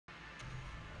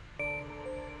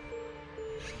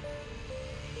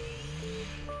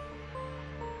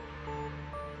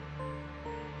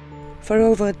For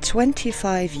over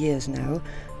 25 years now,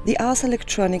 the Ars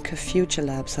Electronica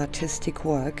Futurelab's artistic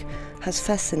work has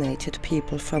fascinated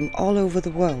people from all over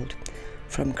the world,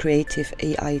 from creative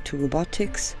AI to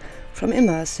robotics, from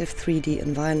immersive 3D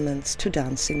environments to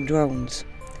dancing drones.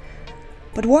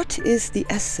 But what is the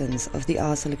essence of the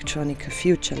Ars Electronica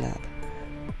Futurelab?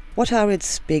 What are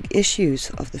its big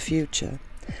issues of the future?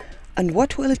 And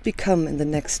what will it become in the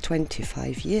next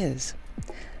 25 years?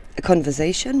 A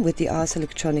conversation with the Ars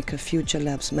Electronica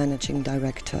Futurelab's Managing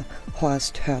Director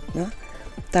Horst Hörtner,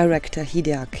 Director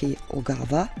Hideaki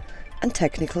Ogawa, and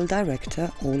Technical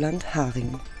Director Roland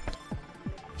Haring.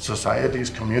 Societies,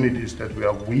 communities that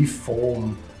we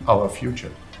form our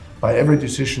future. By every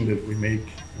decision that we make,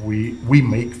 we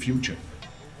make future.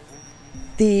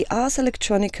 The Ars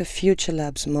Electronica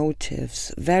Futurelab's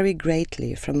motifs vary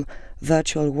greatly from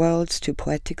virtual worlds to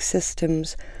poetic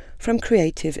systems, from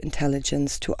creative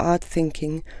intelligence to art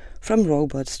thinking, from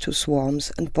robots to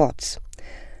swarms and bots.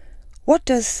 What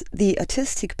does the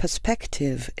artistic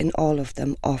perspective in all of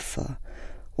them offer?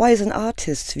 Why is an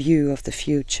artist's view of the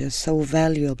future so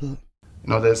valuable?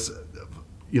 There's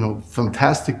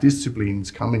fantastic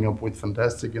disciplines coming up with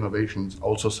fantastic innovations,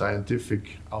 also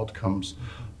scientific outcomes.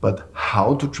 But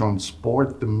how to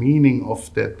transport the meaning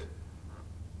of that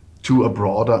to a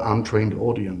broader, untrained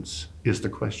audience is the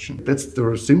question. That's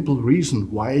the simple reason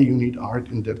why you need art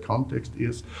in that context,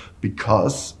 is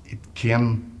because it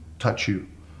can touch you,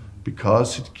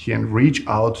 because it can reach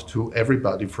out to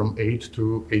everybody from 8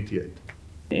 to 88.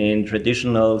 In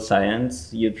traditional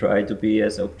science, you try to be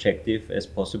as objective as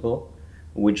possible,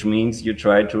 which means you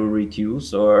try to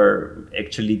reduce or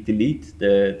actually delete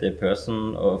the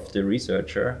person of the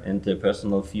researcher and the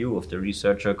personal view of the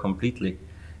researcher completely,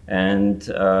 and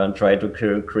try to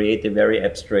create a very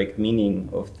abstract meaning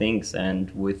of things.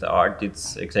 And with art,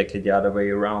 it's exactly the other way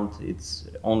around. It's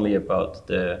only about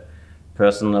the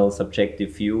personal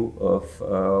subjective view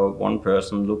of one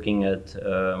person looking at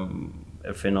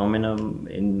a phenomenon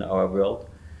in our world.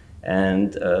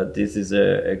 And this is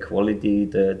a quality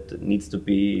that needs to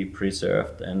be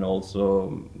preserved and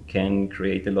also can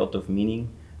create a lot of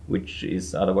meaning, which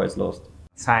is otherwise lost.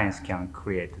 Science can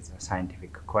create the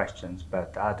scientific questions,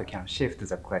 but art can shift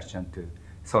the question to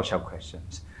social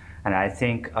questions. And I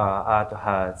think art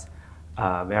has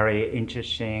very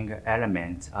interesting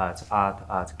elements as art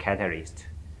as catalyst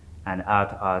and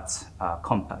art as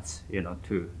compass,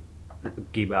 to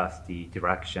give us the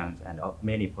directions and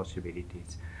many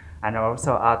possibilities. And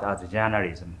also art as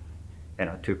journalism,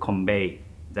 to convey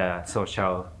the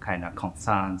social kind of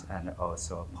concerns and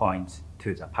also point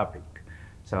to the public.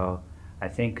 So I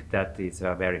think that is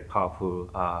a very powerful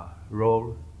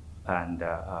role and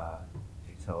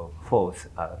force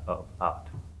of art.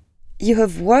 You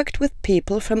have worked with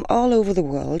people from all over the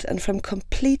world and from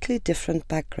completely different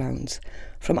backgrounds,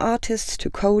 from artists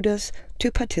to coders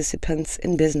to participants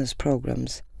in business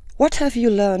programs. What have you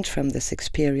learned from this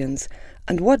experience,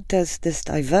 and what does this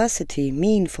diversity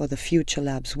mean for the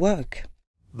Futurelab's work?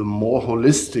 The more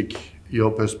holistic your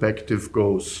perspective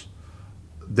goes,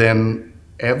 then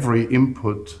every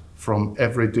input from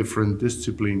every different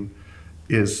discipline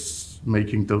is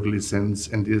making totally sense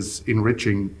and is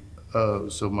enriching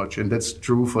so much. And that's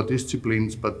true for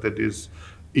disciplines, but that is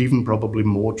even probably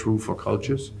more true for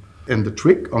cultures. And the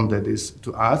trick on that is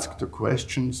to ask the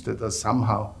questions that are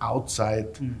somehow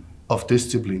outside of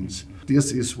disciplines.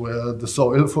 This is where the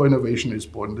soil for innovation is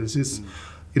born. This is,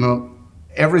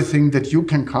 everything that you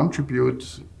can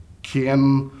contribute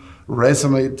can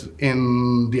resonate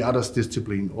in the other's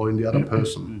discipline or in the other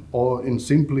person, or in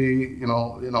simply,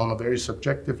 on a very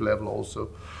subjective level also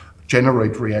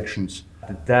generate reactions.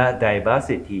 The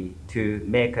diversity to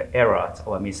make errors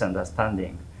or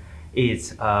misunderstanding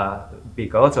is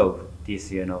because of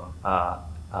this,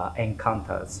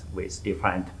 encounters with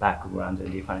different backgrounds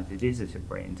and different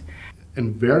disciplines.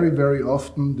 And very, very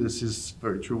often, this is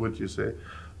very true what you say,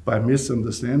 by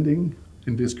misunderstanding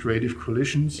in these creative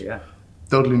collisions,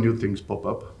 totally new things pop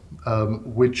up,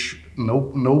 which no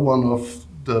one of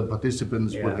the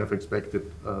participants would have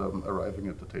expected arriving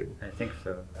at the table. I think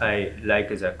so. I like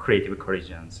the creative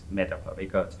collisions metaphor,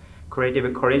 because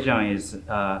creative collision is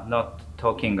not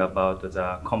talking about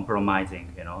the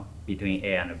compromising, between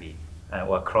A and B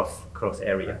or cross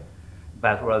area,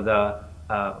 but rather,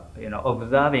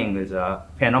 observing the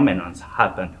phenomena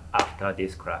happen after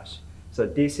this crash. So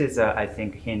this is, I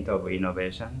think, hint of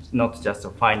innovation, not just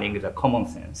finding the common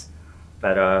sense,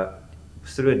 but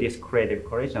through these creative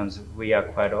collisions, we are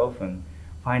quite often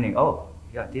finding,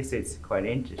 this is quite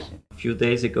interesting. A few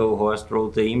days ago, Horst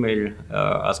wrote the email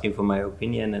asking for my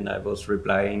opinion, and I was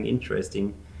replying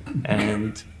interesting.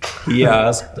 And he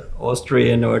asked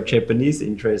Austrian or Japanese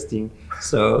interesting.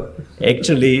 So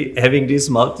actually having this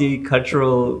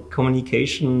multicultural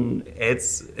communication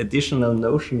adds additional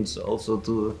notions also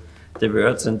to the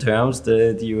words and terms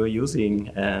that you are using,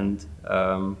 and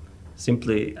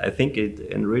simply I think it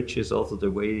enriches also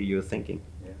the way you're thinking.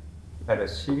 Yeah. But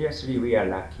seriously, we are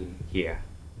lucky here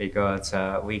because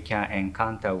we can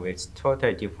encounter with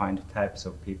totally different types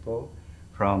of people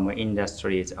from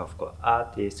industries of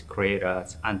artists,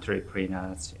 creators,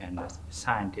 entrepreneurs, and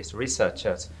scientists,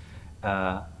 researchers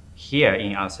here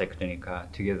in Ars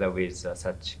Electronica, together with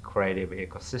such creative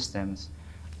ecosystems.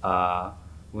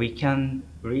 We can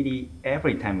really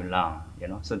every time learn, you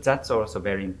know. So that's also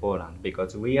very important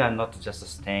because we are not just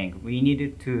staying. We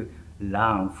needed to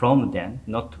learn from them.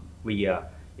 Not we are,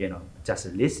 you know, just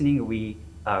listening. We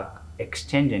are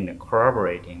exchanging and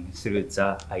collaborating through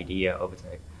the idea of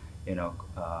the, you know,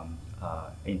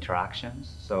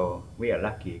 interactions. So we are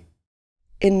lucky.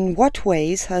 In what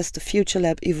ways has the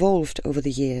Futurelab evolved over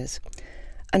the years?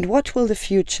 And what will the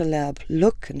Futurelab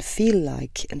look and feel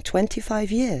like in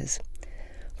 25 years?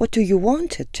 What do you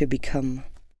want it to become?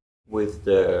 With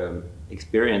the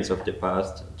experience of the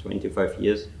past 25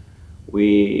 years,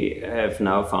 we have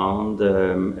now found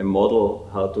a model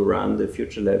how to run the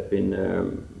Futurelab in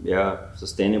a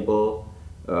sustainable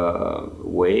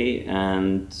way,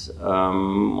 and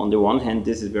on the one hand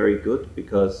this is very good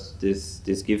because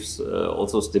this gives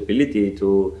also stability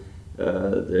to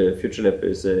the Futurelab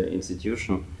as an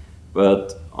institution.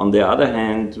 But on the other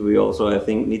hand, we also, I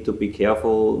think, need to be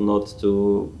careful not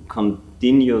to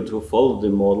continue to follow the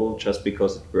model just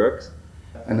because it works.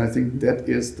 And I think that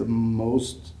is the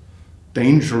most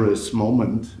dangerous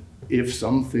moment. If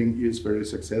something is very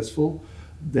successful,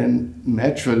 then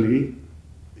naturally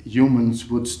humans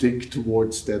would stick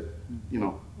towards that, you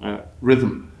know,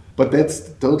 rhythm. But that's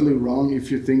totally wrong if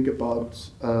you think about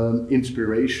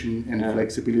inspiration and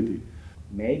flexibility.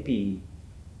 Maybe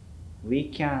we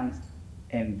can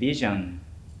envision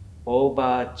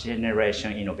over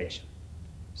generation innovation.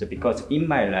 So because in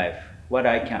my life, what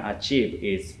I can achieve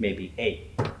is maybe A,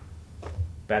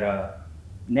 but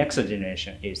next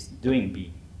generation is doing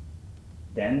B,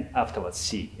 then afterwards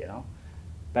C, you know.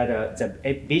 But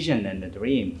the vision and the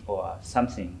dream or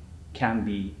something can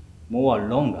be more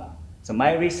longer. So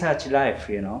my research life,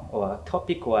 you know, or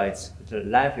topic-wise, the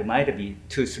life might be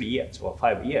 2-3 years or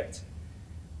 5 years.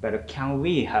 But can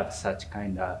we have such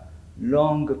kind of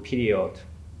long period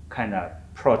kind of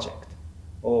project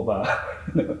over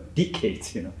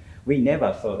decades, you know? We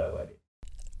never thought about it.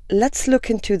 Let's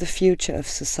look into the future of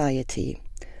society.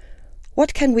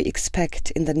 What can we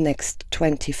expect in the next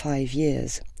 25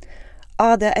 years?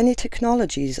 Are there any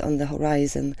technologies on the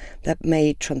horizon that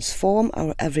may transform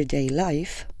our everyday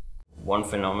life? One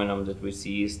phenomenon that we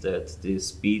see is that the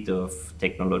speed of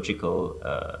technological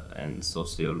and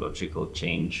sociological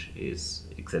change is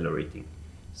accelerating.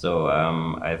 So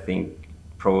I think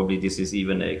probably this is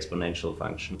even an exponential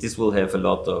function. This will have a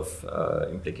lot of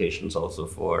implications also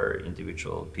for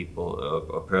individual people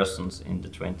or persons in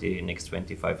the next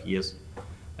 25 years.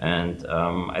 And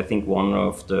I think one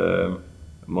of the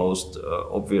most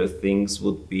obvious things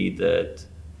would be that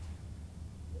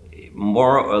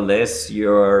more or less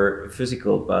your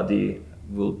physical body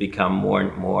will become more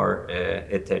and more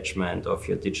attachment of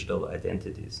your digital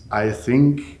identities. I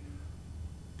think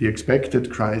the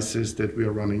expected crisis that we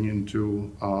are running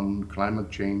into on climate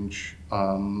change,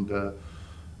 the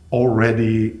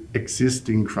already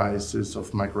existing crisis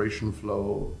of migration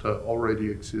flow, the already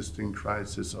existing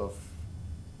crisis of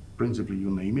principally you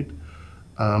name it,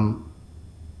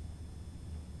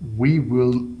 we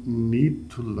will need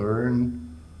to learn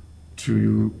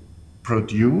to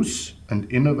produce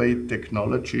and innovate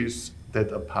technologies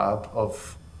that are part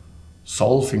of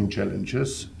solving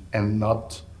challenges and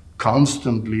not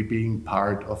constantly being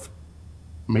part of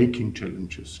making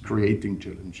challenges, creating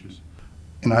challenges.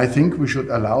 And I think we should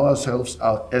allow ourselves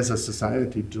as a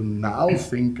society to now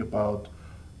think about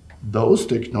those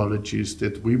technologies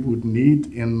that we would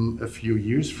need in a few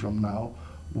years from now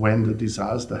when the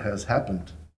disaster has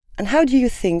happened. And how do you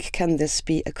think can this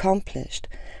be accomplished?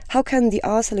 How can the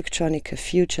Ars Electronica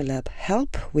Futurelab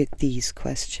help with these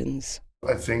questions?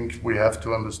 I think we have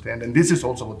to understand, and this is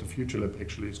also what the Futurelab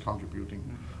actually is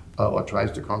contributing or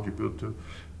tries to contribute to,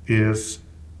 is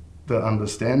the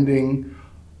understanding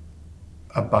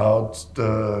about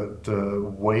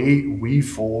the way we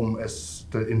form as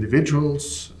the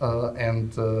individuals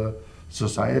and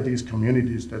societies,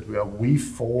 communities that we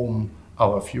form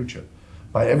our future.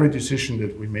 By every decision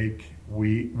that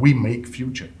we make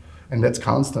future. And that's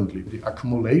constantly. The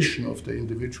accumulation of the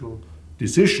individual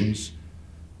decisions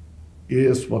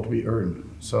is what we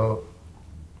earn. So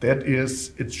that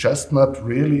is, it's just not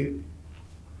really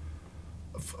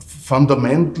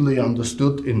fundamentally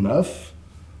understood enough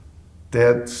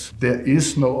that there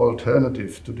is no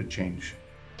alternative to the change.